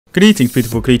Greetings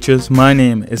beautiful creatures, my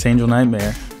name is Angel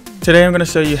Nightmare. Today I'm going to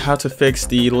show you how to fix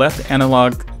the left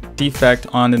analog defect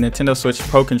on the Nintendo Switch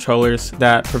Pro controllers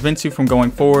that prevents you from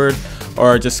going forward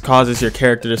or just causes your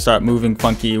character to start moving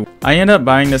funky. I ended up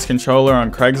buying this controller on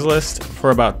Craigslist for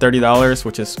about $30,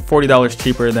 which is $40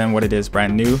 cheaper than what it is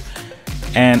brand new.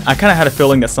 And I kind of had a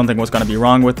feeling that something was going to be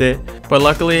wrong with it, but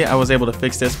luckily I was able to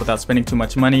fix this without spending too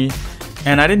much money.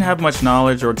 And I didn't have much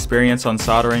knowledge or experience on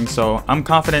soldering, so I'm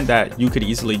confident that you could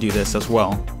easily do this as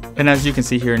well. And as you can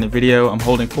see here in the video, I'm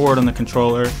holding forward on the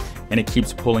controller and it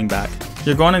keeps pulling back.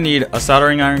 You're going to need a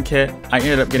soldering iron kit. I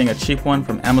ended up getting a cheap one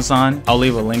from Amazon. I'll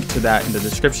leave a link to that in the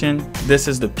description. This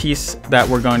is the piece that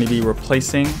we're going to be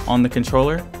replacing on the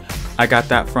controller. I got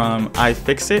that from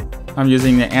iFixit. I'm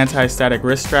using the anti-static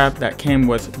wrist strap that came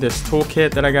with this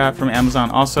toolkit that I got from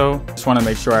Amazon also. Just want to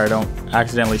make sure I don't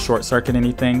accidentally short circuit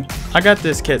anything. I got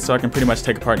this kit so I can pretty much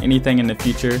take apart anything in the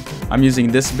future. I'm using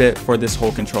this bit for this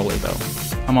whole controller though.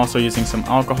 I'm also using some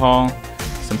alcohol,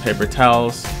 some paper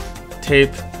towels,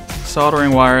 tape,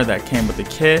 soldering wire that came with the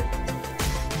kit,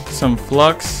 some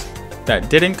flux that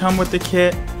didn't come with the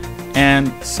kit,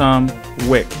 and some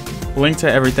wick. Link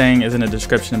to everything is in the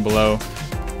description below.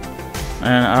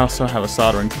 And I also have a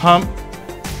soldering pump.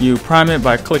 You prime it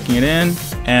by clicking it in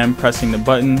and pressing the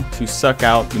button to suck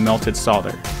out the melted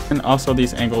solder. And also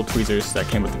these angle tweezers that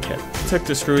came with the kit. I took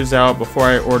the screws out before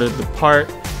I ordered the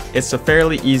part. It's a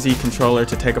fairly easy controller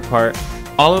to take apart.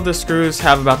 All of the screws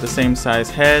have about the same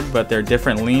size head, but they're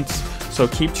different lengths, so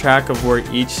keep track of where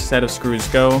each set of screws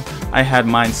go. I had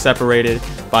mine separated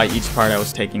by each part I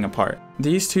was taking apart.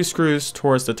 These two screws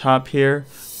towards the top here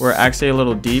were actually a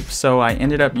little deep, so I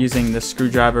ended up using this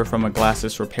screwdriver from a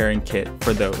glasses repairing kit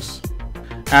for those.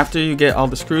 After you get all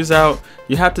the screws out,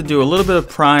 you have to do a little bit of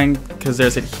prying because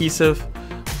there's adhesive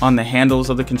on the handles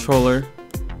of the controller.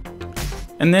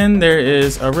 And then there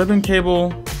is a ribbon cable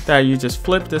that you just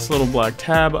flip this little black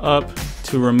tab up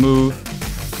to remove.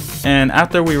 And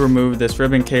after we remove this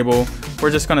ribbon cable,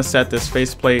 we're just going to set this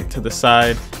faceplate to the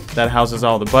side that houses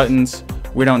all the buttons.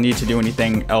 We don't need to do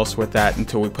anything else with that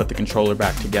until we put the controller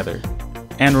back together.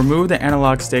 And remove the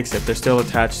analog sticks if they're still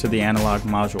attached to the analog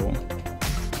module.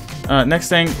 Next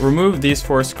thing, remove these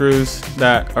 4 screws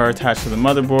that are attached to the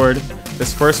motherboard.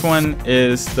 This first one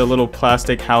is the little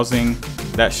plastic housing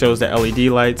that shows the LED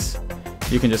lights.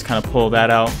 You can just kind of pull that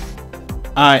out.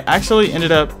 I actually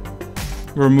ended up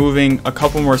removing a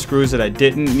couple more screws that I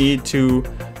didn't need to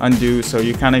undo, so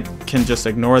you kind of can just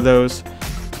ignore those.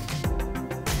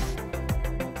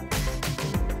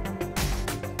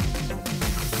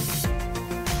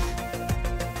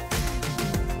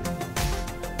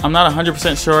 I'm not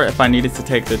 100% sure if I needed to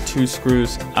take the 2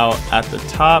 screws out at the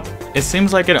top. It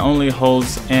seems like it only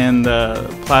holds in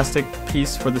the plastic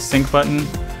piece for the sync button,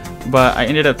 but I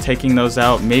ended up taking those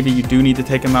out. Maybe you do need to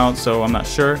take them out, so I'm not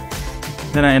sure.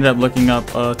 Then I ended up looking up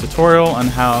a tutorial on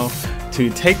how to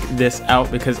take this out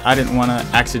because I didn't want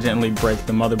to accidentally break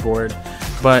the motherboard,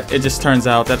 but it just turns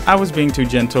out that I was being too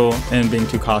gentle and being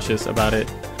too cautious about it.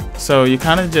 So you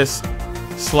kind of just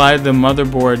slide the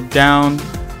motherboard down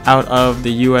out of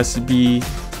the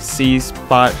USB-C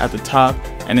spot at the top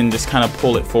and then just kind of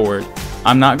pull it forward.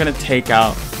 I'm not going to take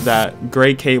out that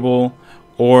gray cable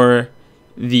or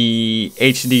the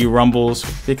HD rumbles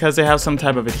because they have some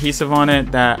type of adhesive on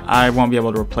it that I won't be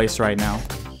able to replace right now.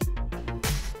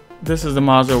 This is the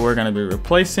module we're going to be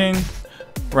replacing.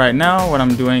 Right now what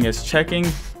I'm doing is checking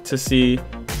to see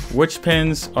which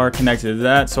pins are connected to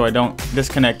that so I don't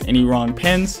disconnect any wrong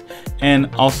pins, and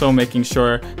also making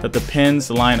sure that the pins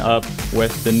line up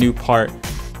with the new part.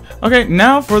 Okay,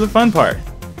 now for the fun part,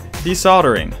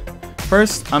 desoldering.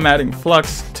 First, I'm adding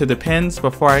flux to the pins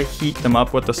before I heat them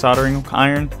up with the soldering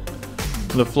iron.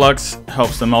 The flux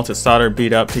helps the melted solder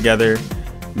bead up together,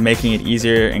 making it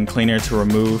easier and cleaner to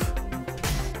remove.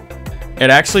 It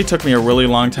actually took me a really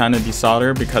long time to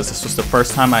desolder because this was the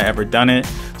first time I ever done it,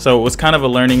 so it was kind of a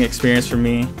learning experience for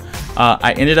me.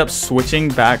 I ended up switching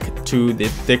back to the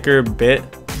thicker bit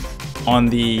on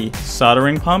the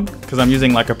soldering pump because I'm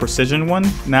using like a precision one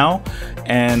now,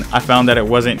 and I found that it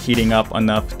wasn't heating up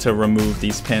enough to remove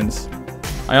these pins.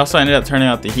 I also ended up turning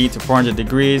out the heat to 400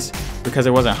 degrees because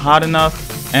it wasn't hot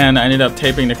enough, and I ended up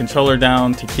taping the controller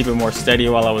down to keep it more steady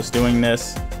while I was doing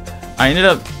this. I ended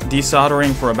up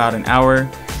desoldering for about an hour.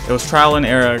 It was trial and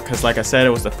error because, like I said,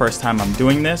 it was the first time I'm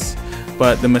doing this.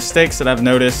 But the mistakes that I've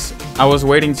noticed, I was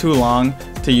waiting too long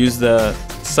to use the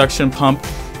suction pump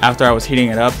after I was heating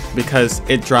it up because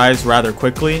it dries rather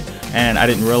quickly and I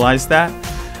didn't realize that.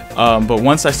 But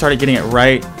once I started getting it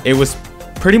right, it was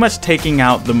pretty much taking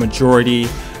out the majority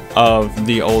of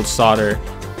the old solder.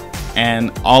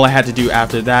 And all I had to do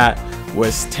after that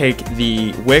was take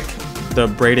the wick, the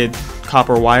braided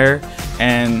copper wire,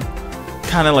 and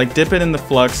kind of like dip it in the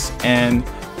flux and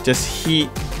just heat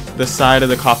the side of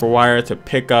the copper wire to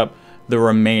pick up the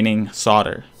remaining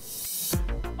solder.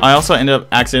 I also ended up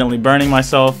accidentally burning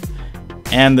myself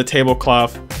and the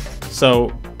tablecloth, so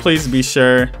please be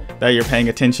sure that you're paying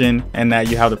attention and that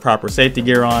you have the proper safety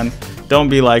gear on. Don't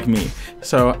be like me.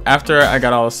 So after I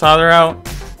got all the solder out,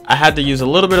 I had to use a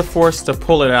little bit of force to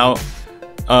pull it out.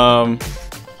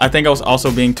 I think I was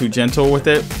also being too gentle with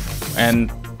it,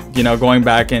 and going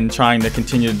back and trying to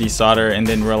continue to desolder, and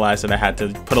then realize that I had to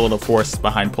put a little force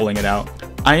behind pulling it out.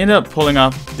 I ended up pulling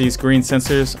off these green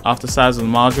sensors off the sides of the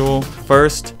module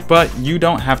first, but you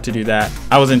don't have to do that.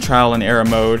 I was in trial and error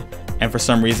mode, and for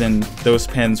some reason those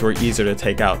pins were easier to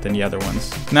take out than the other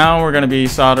ones. Now we're going to be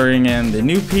soldering in the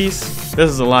new piece.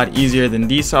 This is a lot easier than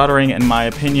desoldering in my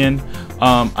opinion.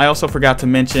 I also forgot to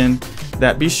mention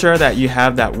that be sure that you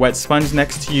have that wet sponge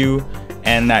next to you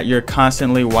and that you're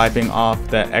constantly wiping off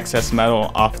the excess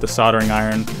metal off the soldering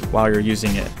iron while you're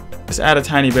using it. Just add a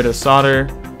tiny bit of solder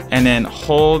and then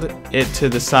hold it to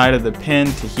the side of the pin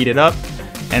to heat it up,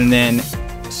 and then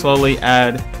slowly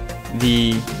add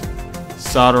the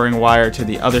soldering wire to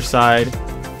the other side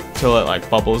till it like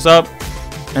bubbles up,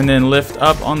 and then lift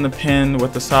up on the pin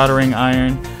with the soldering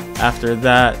iron after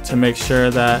that to make sure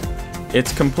that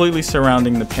it's completely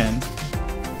surrounding the pin.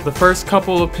 The first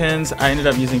couple of pins I ended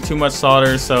up using too much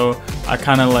solder, so I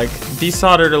kind of like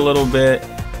desoldered a little bit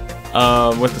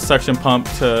with the suction pump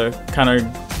to kind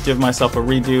of give myself a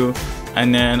redo,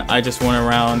 and then I just went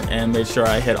around and made sure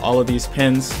I hit all of these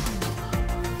pins.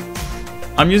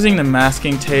 I'm using the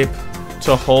masking tape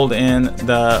to hold in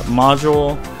the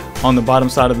module on the bottom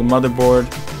side of the motherboard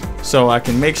so I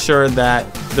can make sure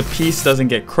that the piece doesn't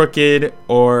get crooked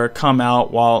or come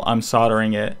out while I'm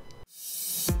soldering it.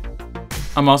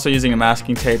 I'm also using a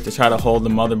masking tape to try to hold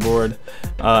the motherboard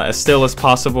as still as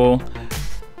possible.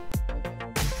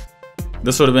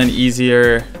 This would have been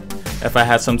easier if I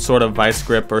had some sort of vice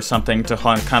grip or something to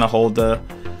kind of hold the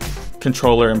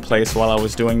controller in place while I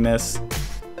was doing this.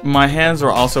 My hands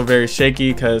were also very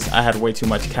shaky because I had way too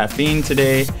much caffeine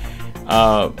today,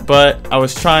 but I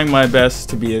was trying my best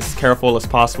to be as careful as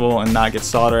possible and not get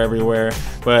solder everywhere,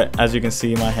 but as you can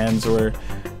see, my hands were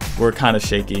kind of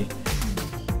shaky.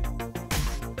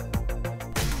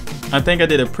 I think I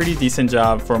did a pretty decent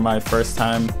job for my first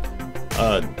time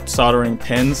soldering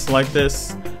pins like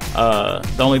this.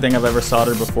 The only thing I've ever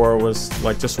soldered before was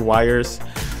like just wires,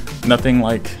 nothing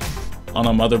like on a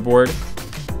motherboard.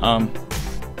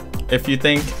 If you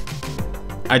think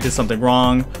I did something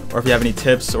wrong, or if you have any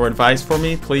tips or advice for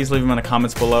me, please leave them in the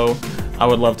comments below. I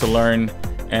would love to learn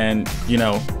and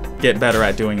get better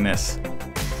at doing this.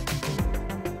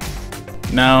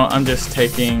 Now I'm just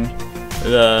taking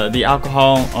the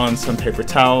alcohol on some paper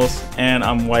towels and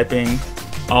I'm wiping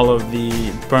all of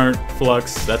the burnt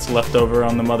flux that's left over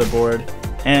on the motherboard,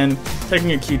 and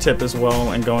taking a Q-tip as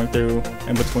well and going through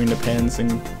in between the pins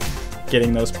and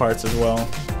getting those parts as well.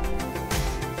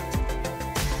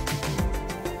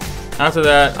 After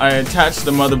that, I attached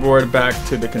the motherboard back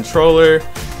to the controller,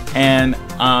 and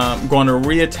I'm going to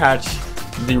reattach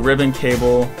the ribbon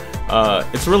cable.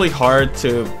 It's really hard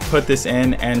to put this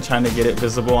in and trying to get it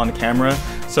visible on the camera,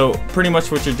 so pretty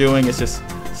much what you're doing is just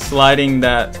sliding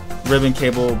that ribbon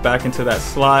cable back into that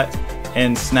slot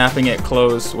and snapping it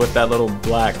closed with that little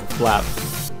black flap.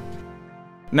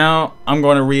 Now I'm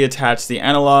going to reattach the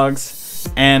analogs,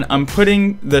 and I'm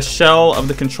putting the shell of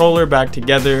the controller back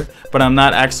together, but I'm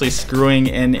not actually screwing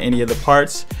in any of the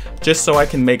parts, just so I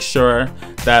can make sure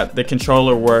that the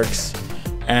controller works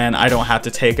and I don't have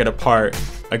to take it apart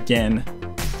again.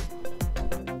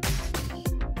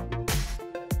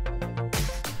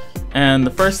 And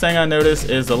the first thing I noticed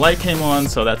is the light came on,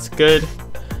 so that's good.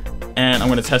 And I'm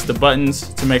going to test the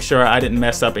buttons to make sure I didn't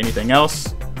mess up anything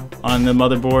else on the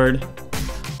motherboard.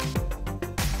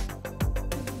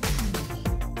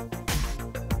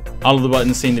 All of the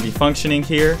buttons seem to be functioning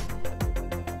here.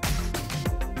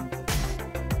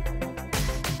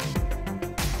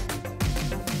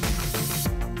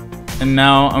 And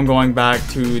now I'm going back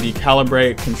to the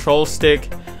calibrate control stick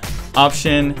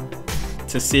option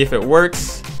to see if it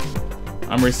works.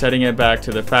 I'm resetting it back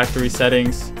to the factory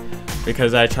settings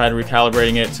because I tried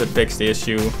recalibrating it to fix the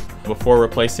issue before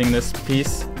replacing this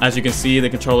piece. As you can see, the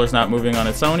controller's not moving on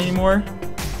its own anymore.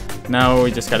 Now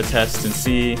we just gotta test and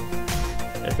see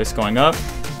if it's going up.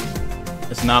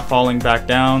 It's not falling back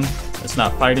down. It's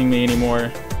not fighting me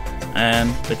anymore.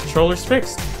 And the controller's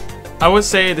fixed. I would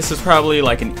say this is probably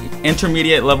like an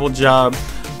intermediate level job.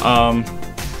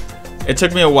 It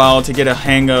took me a while to get a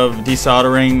hang of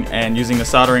desoldering and using the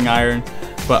soldering iron,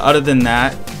 But other than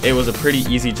that, it was a pretty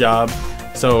easy job.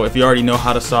 So if you already know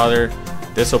how to solder,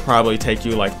 this will probably take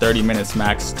you like 30 minutes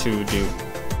max to do.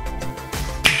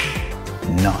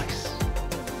 Nice.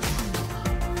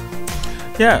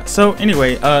 Yeah, so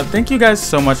anyway, thank you guys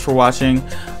so much for watching.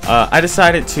 I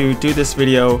decided to do this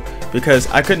video because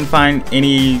I couldn't find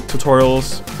any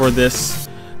tutorials for this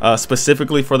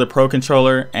specifically for the Pro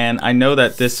controller, and I know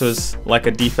that this was like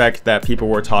a defect that people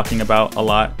were talking about a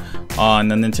lot on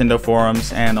the Nintendo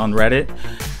forums and on Reddit.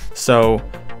 So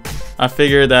I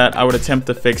figured that I would attempt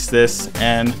to fix this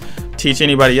and teach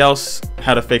anybody else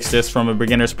how to fix this from a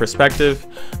beginner's perspective.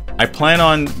 I plan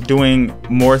on doing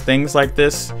more things like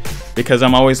this because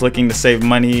I'm always looking to save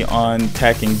money on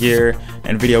tech and gear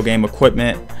and video game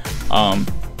equipment.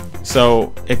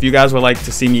 So if you guys would like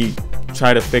to see me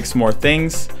try to fix more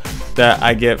things that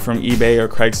I get from eBay or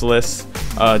Craigslist,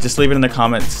 just leave it in the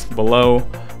comments below.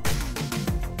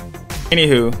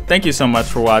 Anywho, thank you so much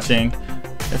for watching.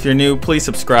 If you're new, please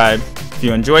subscribe. If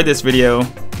you enjoyed this video,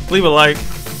 leave a like.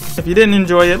 If you didn't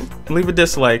enjoy it, leave a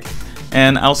dislike,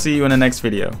 and I'll see you in the next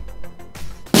video.